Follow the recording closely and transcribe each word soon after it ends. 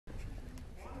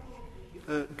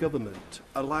Government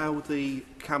allow the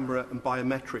Camera and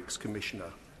Biometrics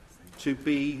Commissioner to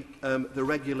be the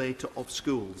regulator of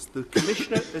schools? The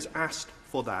Commissioner has asked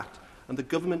for that, and the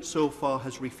Government so far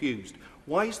has refused.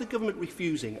 Why is the Government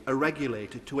refusing a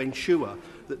regulator to ensure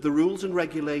that the rules and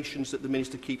regulations that the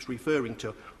Minister keeps referring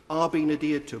to are being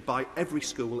adhered to by every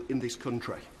school in this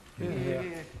country?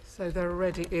 So there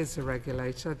already is a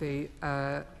regulator. The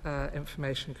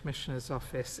Information Commissioner's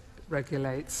Office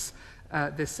regulates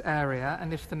this area,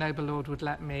 and if the noble Lord would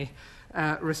let me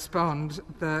respond,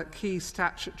 the key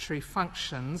statutory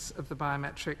functions of the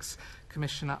Biometrics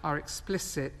Commissioner are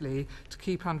explicitly to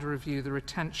keep under review the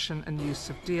retention and use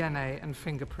of DNA and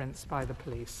fingerprints by the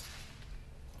police.